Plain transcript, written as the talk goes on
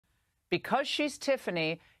Because she's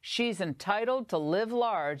Tiffany, she's entitled to live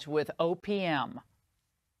large with O.P.M.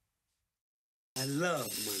 I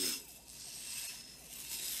love money.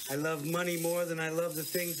 I love money more than I love the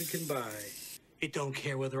things it can buy. It don't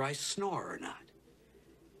care whether I snore or not.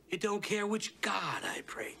 It don't care which God I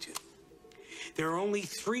pray to. There are only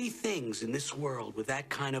three things in this world with that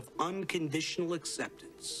kind of unconditional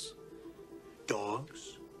acceptance: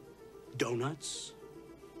 dogs, donuts,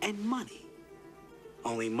 and money.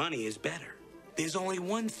 Only money is better. There's only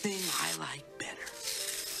one thing I like better: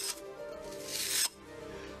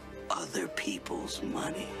 other people's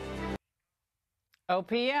money.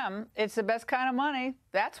 O.P.M., it's the best kind of money.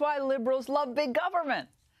 That's why liberals love big government.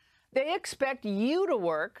 They expect you to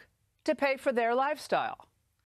work to pay for their lifestyle.